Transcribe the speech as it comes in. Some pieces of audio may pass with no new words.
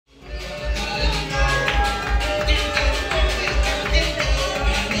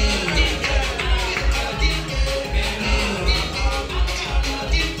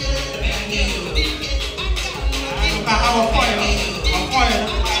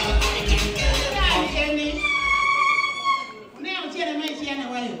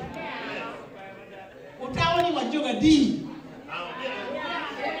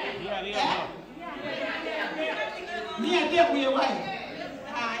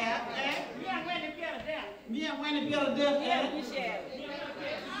Mia wani biara de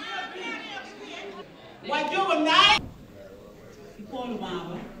wajogo nai Paul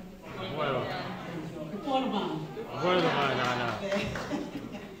Baba. Bueno. Paul Baba. Bueno, na.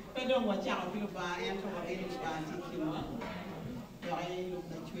 Pero wachao pilo ba ento wa bini ba tikima. Yo ai lu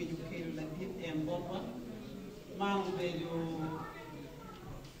na chwe ju kelu la dit em bobwa. Mang bedo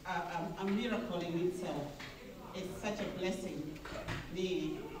a miracle in itself. It's such a blessing. The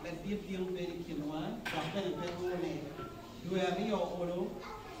dit dio beni kinwa, ba beni perone. Due rio olo.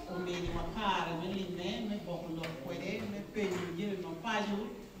 O me ni mapare me line me boklo kwede me penyu jil no paju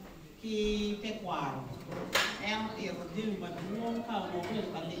ki pekwaro en ir dil ma duong ka mo wel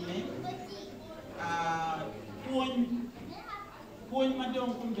ka line pon ma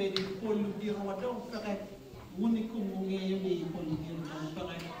dong ko be di polu di ro dong fere woni ko mo ngeyo ni polu di dong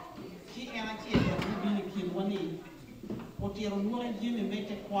fere ki era ci e bi ni kin woni o tiro nuora jimi me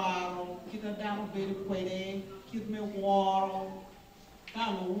te kwaro kita damo be di kwede kit me woro one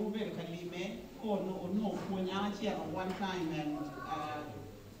time and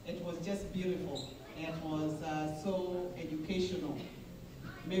it was just beautiful. It was so educational.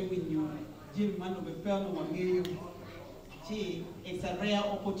 Maybe you give man of a fellow or you. Gee, it's a rare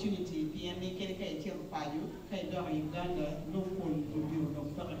opportunity. The NDK Uganda, no one will be no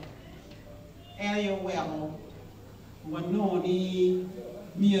further. Area where one no ni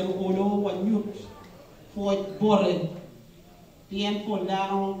mere olo one youth for boring. Bien for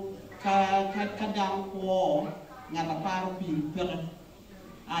down, down war, ngata paro pi pere.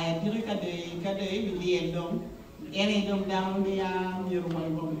 Aya dire kade bilien dom, ere dom down ni miru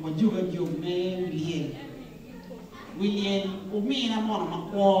mo juga me bilien umi na mona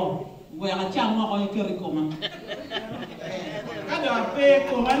makwo, we a chama ko kere koma. Kada pe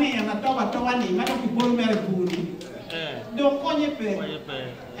ko mani na towa ni ma ko bol mere buni. Do konye pe.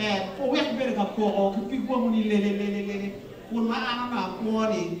 O we bere ka ko o pi ko muni lele. Kuna ana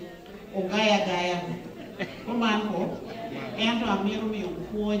kuoni gaya kumanko ento amiru mi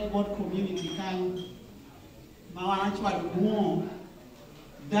Diaspora Community kan mawana chwa mo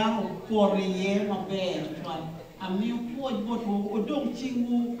damo poriye maber chwa amiu kuoj bot odong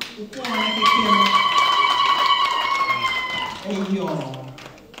chingu ukona kekeno eyo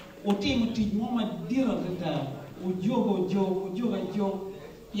otimu tijmo madira tata ujoga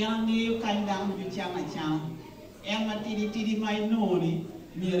yangi kandang bichama chama Emma tidi mai noni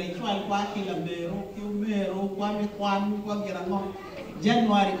mire chwal kwa kila mero kiumero kwa mikwan kwa girango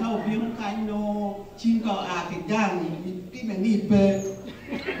January ka obiru kanyo chinka akigani pime nipe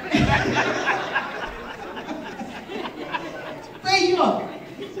peyo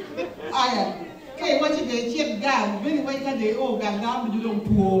aya kai wachi de chet gang beni wai ka de o gang da mu julong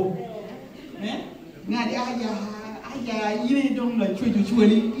tuo ngadi aya yiri dong la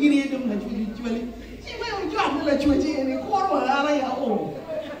chweli yiri dong la chweli John la chuji ni ko ara ya o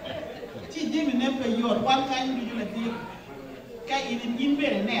ti jimi ne pe yor wan kan du la di ka ini nyimbe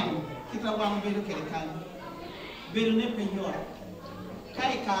ne am kita wang be do kere kan be ne pe yor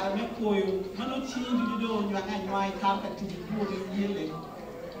kai kara me koyo mano chi du do nywa kan nyai ka ka ti du de yele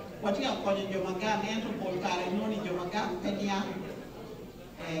wati ko je jo maga ne to pol kare no ni jo maga pe nia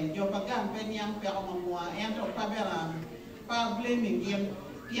jo maga pe nia pe ko mo en to pa bera pa blaming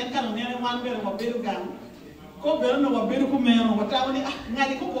yen kan ne wan be ko be gan ko bero no wabero ko mero watawani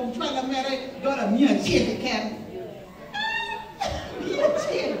ngali ko chwa la mere dola 100 ken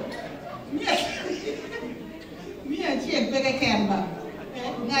 100 peke ken ba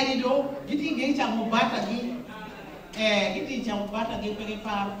ngali do giti ngi chamu bata gi giti chamu bata gi peke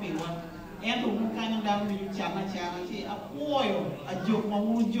par pewa endo mukanya ndamu yu chama chi apoyo ajok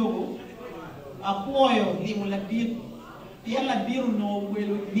mamu jogo apoyo limula dit Piala biru no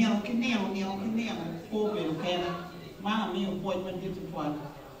welu niang kineo ko welu kena mana mi o boy man ditu twan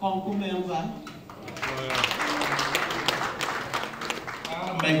kong ku memba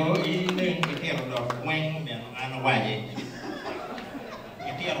mego I ning ke tiaro do weng me ana waje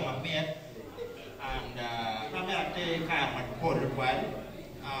ke tiaro ma me and na te ka ma ko de kwal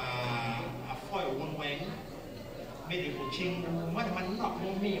a foi won weng me de ko ching man nok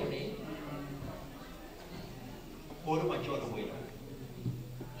mo mi o ni Bố mà cho nó quỷ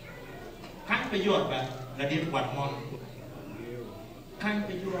Khăn bây giờ bà là Diaspora Watmon Khăn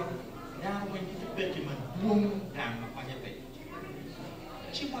bây giờ Đã quên cái bên thì mình buông đàn mà qua nhà bệnh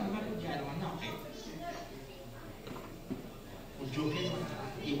Chứ mà nó dài là nó nào hết Một chỗ thế mà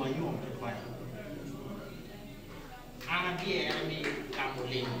Ý quá dùng tuyệt vời Anh kia em đi làm một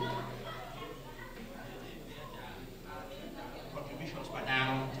lần Contributions bà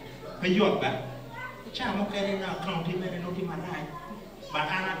nào Bây giờ bà Chamo kere na county mere no ti manai ba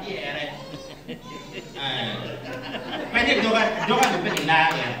ana di ere ไม่ได้ยกกันเป็นลา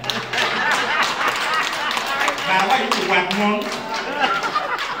เลยมาว่าอยู่วัดมง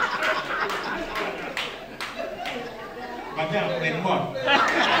มันจะเป็นหมด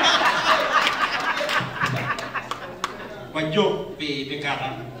วันยุบปีกั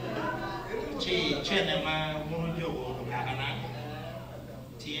นเช่นมามุนยุบตรงนั้น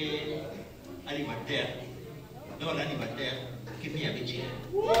ที่อาริบัตเตอร์โดนอาริบัตเตอร์คิดไม่อยากไปเชียร์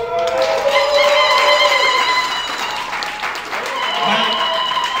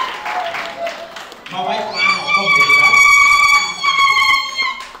มาไว้ฟังข้อมูลแล้ว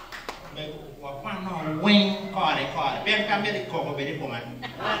ไม่ว่าฟังน้องเวงก่อนเป็นการไม่ได้โกงไปที่ผมมัน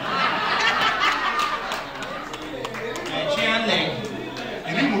เชื่อเลยอย่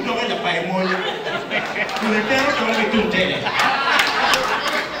างนี้มุดก็จะไปมวยคือเจ้าตัวไปจุ่มเจเลย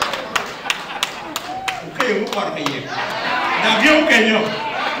โอเคมุดก่อนไปเยอะดาวิโอเคโย่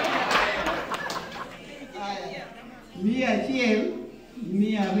Mia Chiel,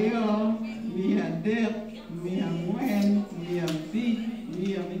 Mia Rio, Mia Dep, Mia Muen, Mia Big,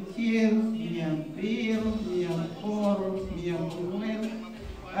 Mia Michiel, Mia Bill, Mia Por, Mia Muen,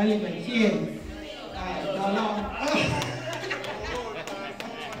 Ali Michiel. Tolong.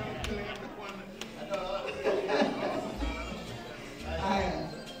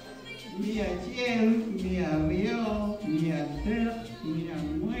 Mia Chiel, Mia Rio, Mia Dep, Mia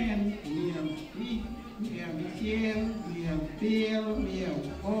Muen, Mia Big. Mia Michiel, Mia Bill, Mia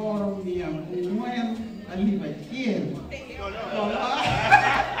Por, Mia Muen, Ali Michiel.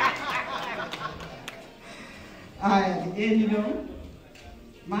 Ini dong,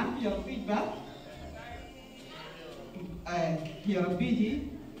 man pior feedback. Pior biji,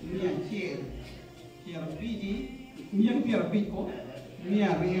 Mia Chiel. Pior biji, Mia pior biko, Mia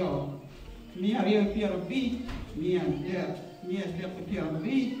Rio. Mia Rio pior bij, Mia Dep. Mia Dep pior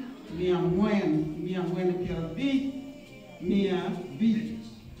bij. Mia Muen pior bij, Mia bij.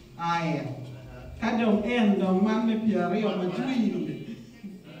 Kadang dong man me pior Rio majui.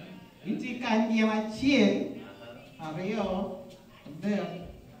 Inti kan dia Chiel, Rio,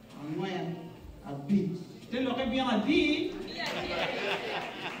 Dep, Muen, bij. Telo ke bien di.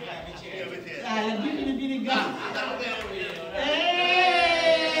 La bini gam.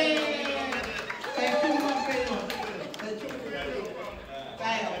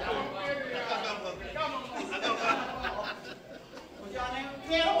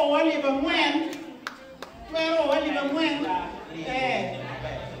 Pero wali bamwen,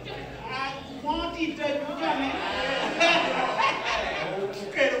 monti te bujane.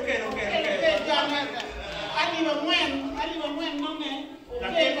 Okay. Ali bamwen nome.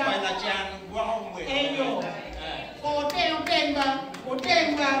 Tapi pai la jan gua hong we. Eyo. Oteng ba.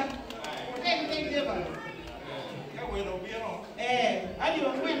 Oteng dia ba. Ka we lo bia no. Ali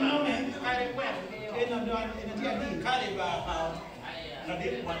bamwen nome. Kare kwen. Eno don dia di. Kare ba pa. La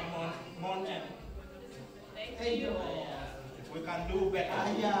dit one mon and. Eyo. We can do better.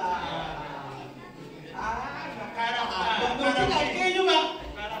 Cara juga.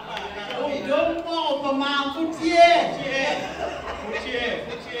 Dong mau pemang futie. Okay,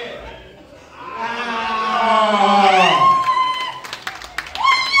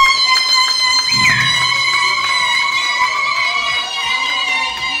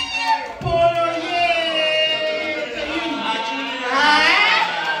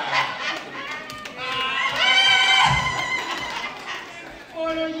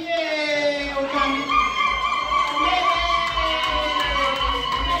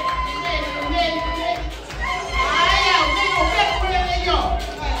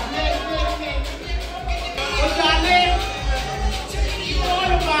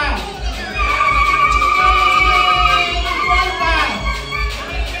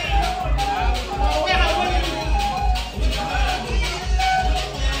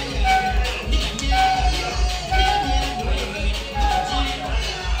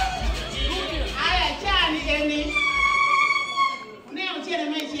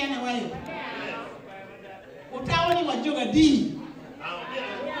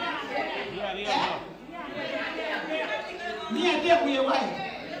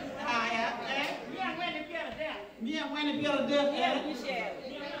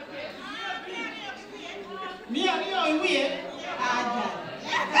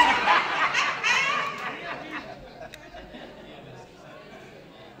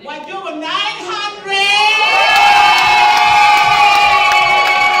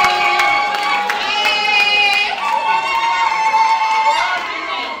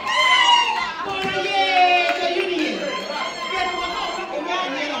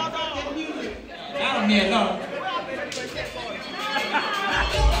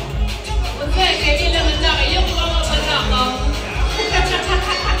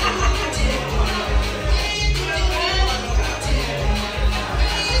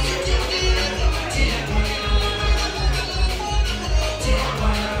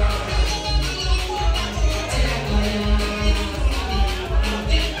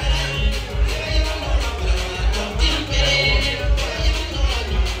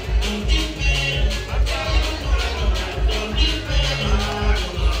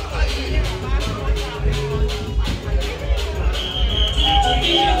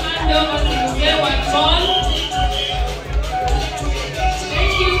 Son